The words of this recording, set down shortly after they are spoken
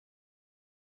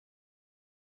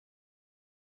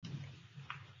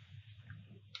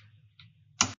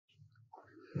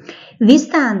This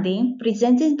study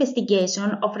presents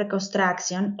investigation of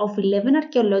reconstruction of 11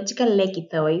 archaeological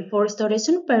lekythoi for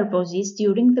restoration purposes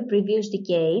during the previous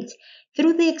decades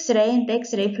through the X-ray and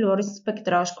X-ray fluorescence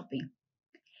spectroscopy.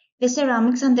 The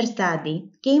ceramics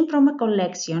understudy came from a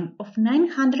collection of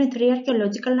 903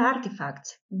 archaeological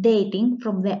artifacts dating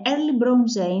from the early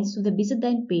Bronze Age to the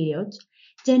Byzantine period,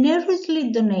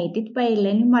 generously donated by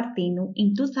Eleni Martinou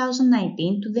in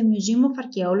 2019 to the Museum of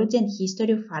Archaeology and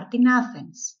History of Art in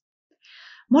Athens.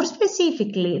 More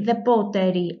specifically, the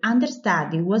pottery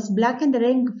understudy was black and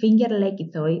ring finger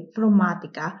lekythoi from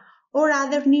Attica or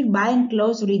other nearby and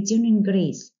close region in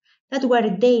Greece that were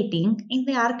dating in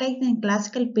the Archaic and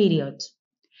Classical periods.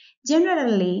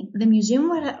 Generally, the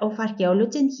Museum of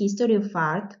Archaeology and History of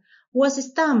Art was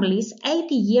established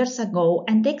 80 years ago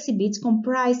and exhibits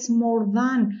comprise more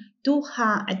than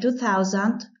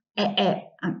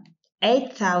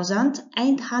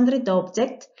 8,800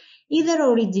 objects, either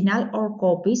original or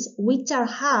copies, which are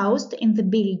housed in the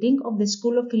building of the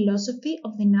School of Philosophy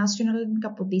of the National and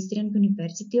Kapodistrian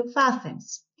University of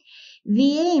Athens.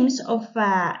 The aims of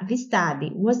this study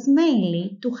was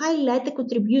mainly to highlight the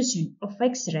contribution of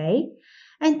X-ray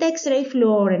and X-ray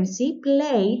fluorescence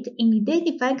played in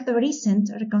identifying the recent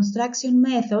reconstruction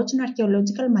methods on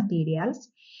archaeological materials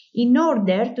in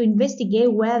order to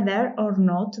investigate whether or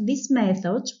not these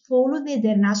methods follow the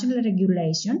international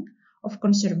regulation of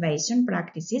conservation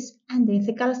practices and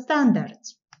ethical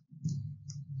standards.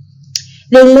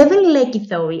 The 11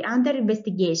 lekythoi under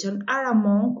investigation are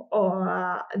among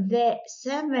the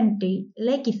 70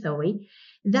 lekythoi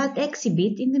that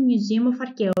exhibit in the Museum of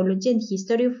Archaeology and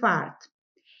History of Art.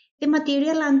 The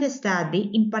material under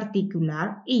study in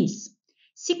particular is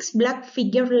 6 black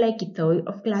figure lekythoi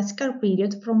of classical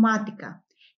period from Attica,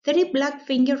 3 black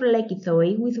figure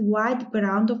lekythoi with white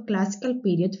ground of classical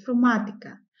period from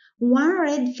Attica, 1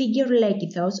 red figure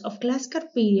lekythos of classical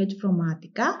period from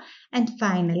Attica, and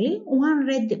finally 1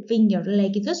 red figure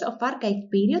lekythos of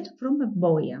archaic period from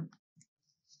Euboea.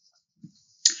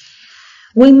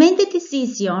 We made the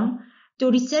decision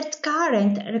to research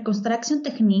current reconstruction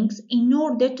techniques in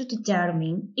order to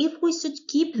determine if we should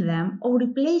keep them or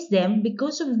replace them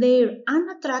because of their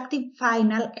unattractive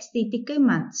final aesthetic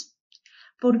image.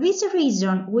 For this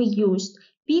reason, we used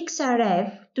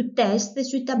pXRF to test the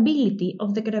suitability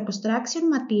of the reconstruction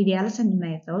materials and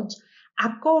methods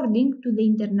according to the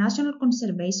international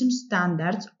conservation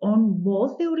standards on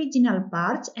both the original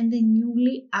parts and the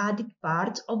newly added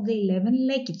parts of the 11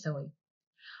 lekythoi.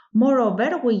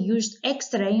 Moreover, we used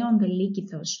X-ray on the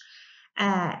lekythos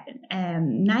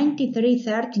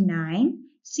 9339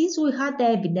 since we had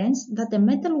evidence that a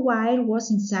metal wire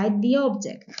was inside the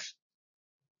object.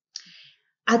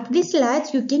 At this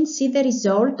slide, you can see the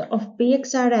result of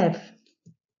pXRF.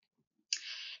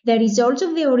 The results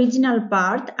of the original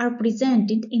part are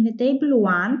presented in the table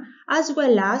 1, as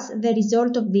well as the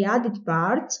result of the added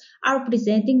parts are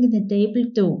presented in the table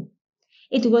 2.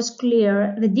 It was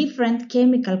clear the different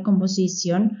chemical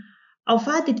composition of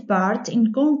added parts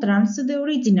in contrast to the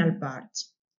original parts.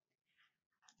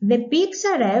 The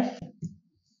pXRF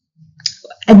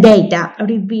data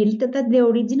revealed that the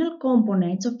original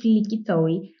components of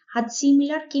lekythoi had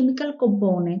similar chemical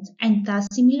components and thus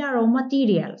similar raw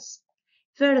materials.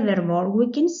 Furthermore, we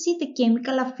can see the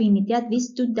chemical affinity at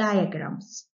these two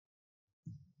diagrams.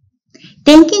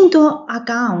 Taking into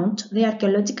account the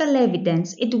archaeological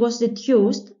evidence, it was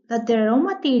deduced that the raw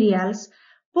materials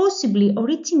possibly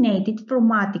originated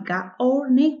from Attica or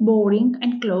neighboring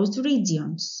and closed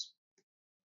regions.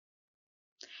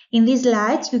 In these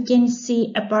slides, you can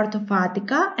see a part of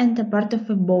Attica and a part of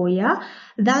Euboea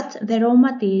that the raw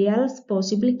materials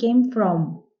possibly came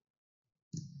from.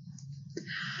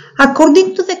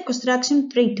 According to the construction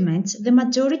treatments, the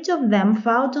majority of them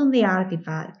found on the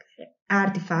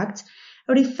artifacts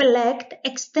reflect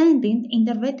extended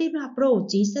interventive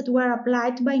approaches that were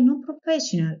applied by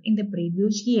non-professionals in the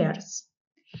previous years.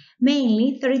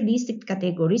 Mainly 3 distinct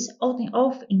categories of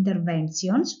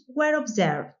interventions were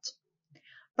observed.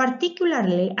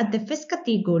 Particularly at the first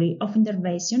category of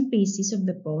intervention, pieces of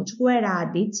the pots were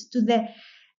added to the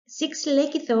 6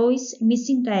 lekythoi's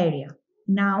missing area.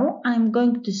 Now I'm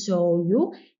going to show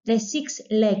you the 6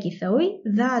 lekythoi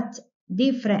that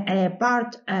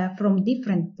from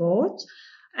different pots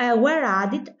were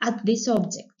added at this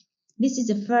object. This is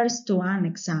the first one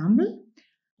example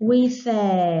with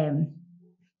the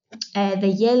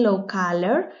yellow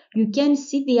color. You can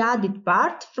see the added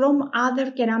part from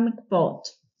other ceramic pot.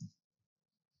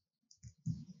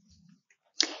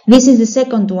 This is the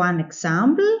second one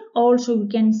example. Also you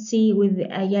can see with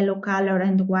a yellow color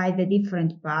and white the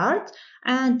different parts.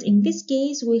 And in this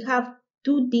case we have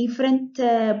two different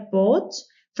pods,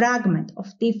 fragments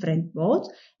of different pods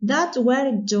that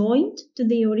were joined to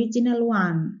the original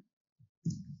one.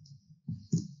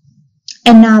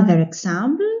 Another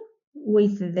example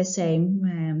with the same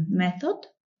method.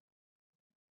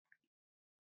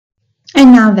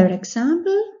 Another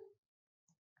example.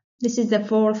 This is the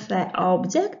fourth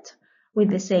object with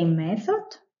the same method.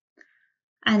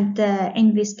 And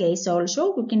in this case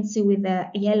also, we can see with the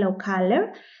yellow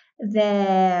color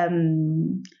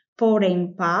the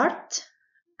foreign part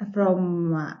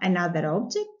from another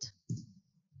object.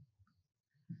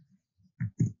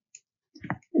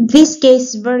 This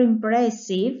case is very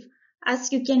impressive.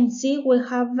 As you can see, we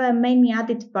have many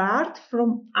added parts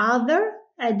from other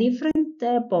different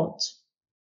pods.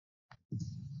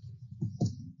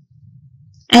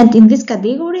 And in this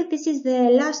category, this is the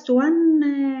last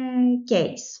one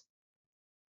case.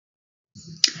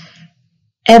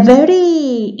 A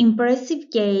very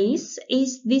impressive case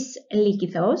is this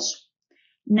Lekythos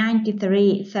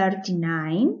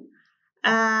 9339,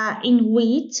 in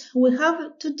which we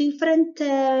have two different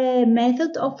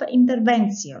methods of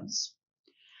interventions.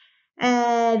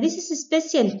 This is a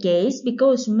special case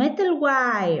because metal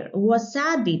wire was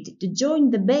added to join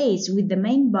the base with the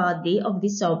main body of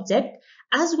this object,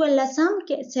 as well as some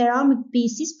ceramic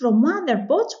pieces from other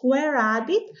pots were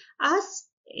added as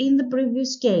in the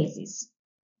previous cases.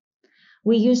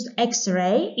 We used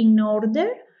X-ray in order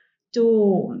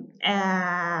to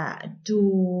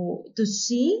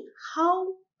see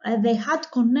how they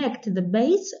had connected the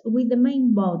base with the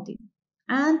main body.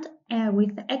 And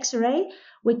with X-ray,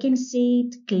 we can see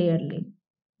it clearly.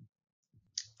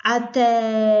 At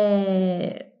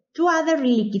two other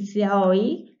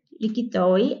Lekythoi,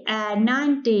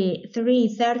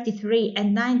 9333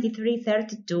 and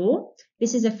 9332,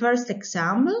 this is the first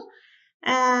example,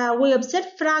 we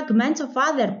observed fragments of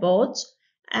other pots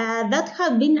that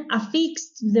had been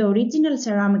affixed to the original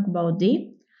ceramic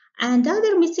body, and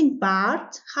other missing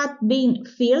parts had been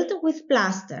filled with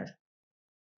plaster.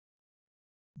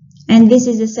 And this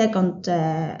is the second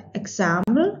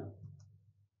example.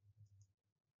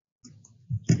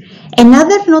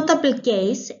 Another notable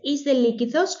case is the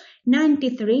Lekythos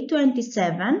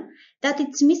 9327, that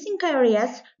its missing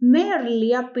areas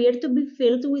merely appear to be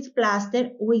filled with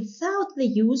plaster without the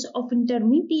use of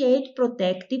intermediate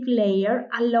protective layer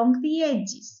along the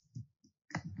edges.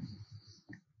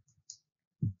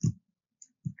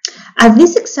 At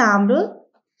this example,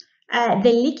 the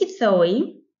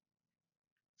Lekythoi,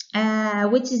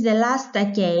 which is the last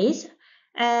case,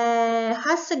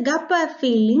 has a gap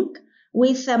filling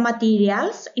with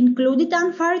materials, including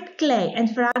unfired clay,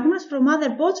 and fragments from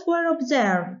other pots were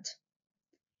observed.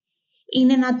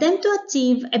 In an attempt to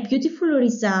achieve a beautiful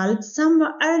result, some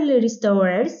early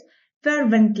restorers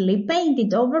fervently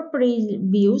painted over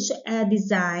previous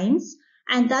designs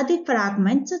and added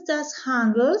fragments such as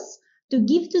handles to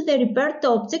give to the repaired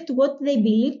object what they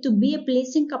believed to be a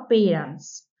pleasing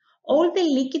appearance. All the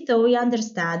Lekythoi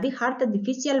understudy had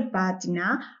artificial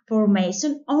patina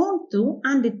formation onto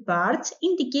added parts,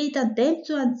 indicate attempts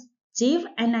to achieve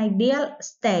an ideal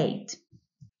state.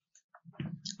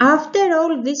 After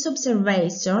all this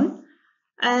observation,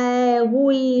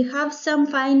 we have some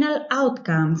final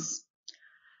outcomes.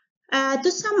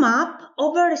 To sum up,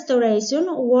 over-restoration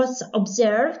was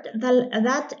observed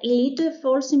that led to a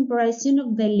false impression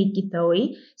of the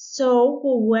Lekythoi, so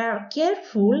we were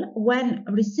careful when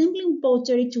resembling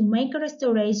pottery to make a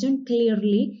restoration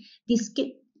clearly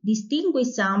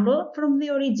distinguishable from the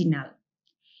original.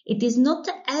 It is not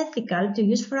ethical to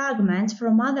use fragments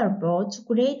from other pots to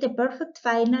create a perfect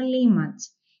final image,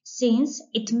 since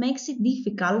it makes it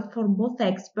difficult for both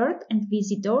expert and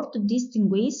visitor to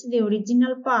distinguish the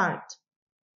original part.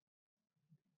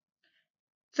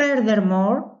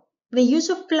 Furthermore, the use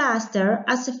of plaster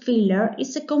as a filler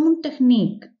is a common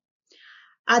technique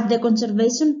at the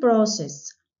conservation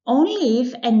process, only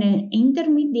if an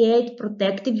intermediate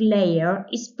protective layer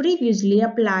is previously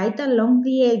applied along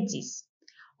the edges.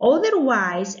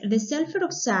 Otherwise, the sulfur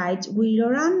oxides will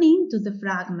run into the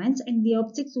fragments and the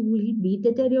objects will be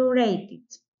deteriorated.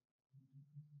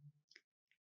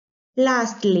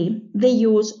 Lastly, the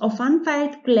use of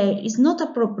unfired clay is not an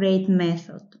appropriate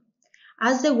method,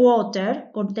 as the water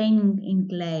contained in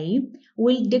clay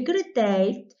will degrade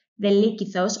the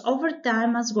Lekythos over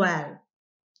time as well.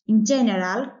 In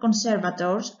general,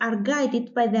 conservators are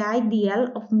guided by the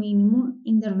ideal of minimum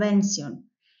intervention,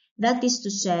 that is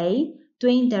to say, to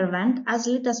intervene as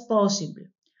little as possible.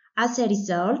 As a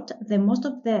result, the most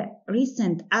of the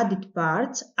recent added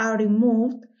parts are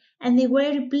removed and they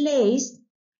were replaced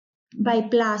by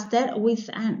plaster with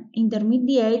an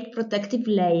intermediate protective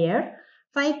layer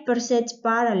 5%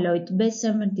 paralloid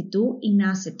B72 in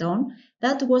acetone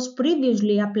that was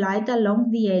previously applied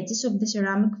along the edges of the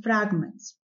ceramic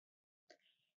fragments.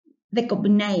 The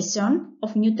combination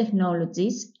of new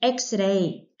technologies,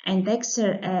 X-ray and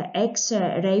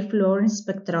X-ray fluorescence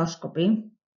spectroscopy,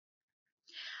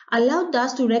 allowed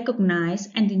us to recognize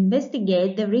and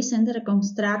investigate the recent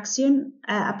reconstruction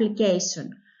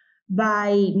application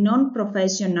by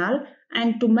non-professional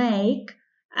and to make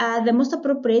the most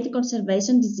appropriate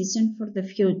conservation decision for the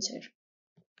future.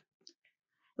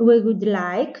 We would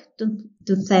like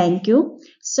to thank you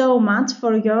so much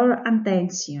for your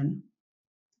attention.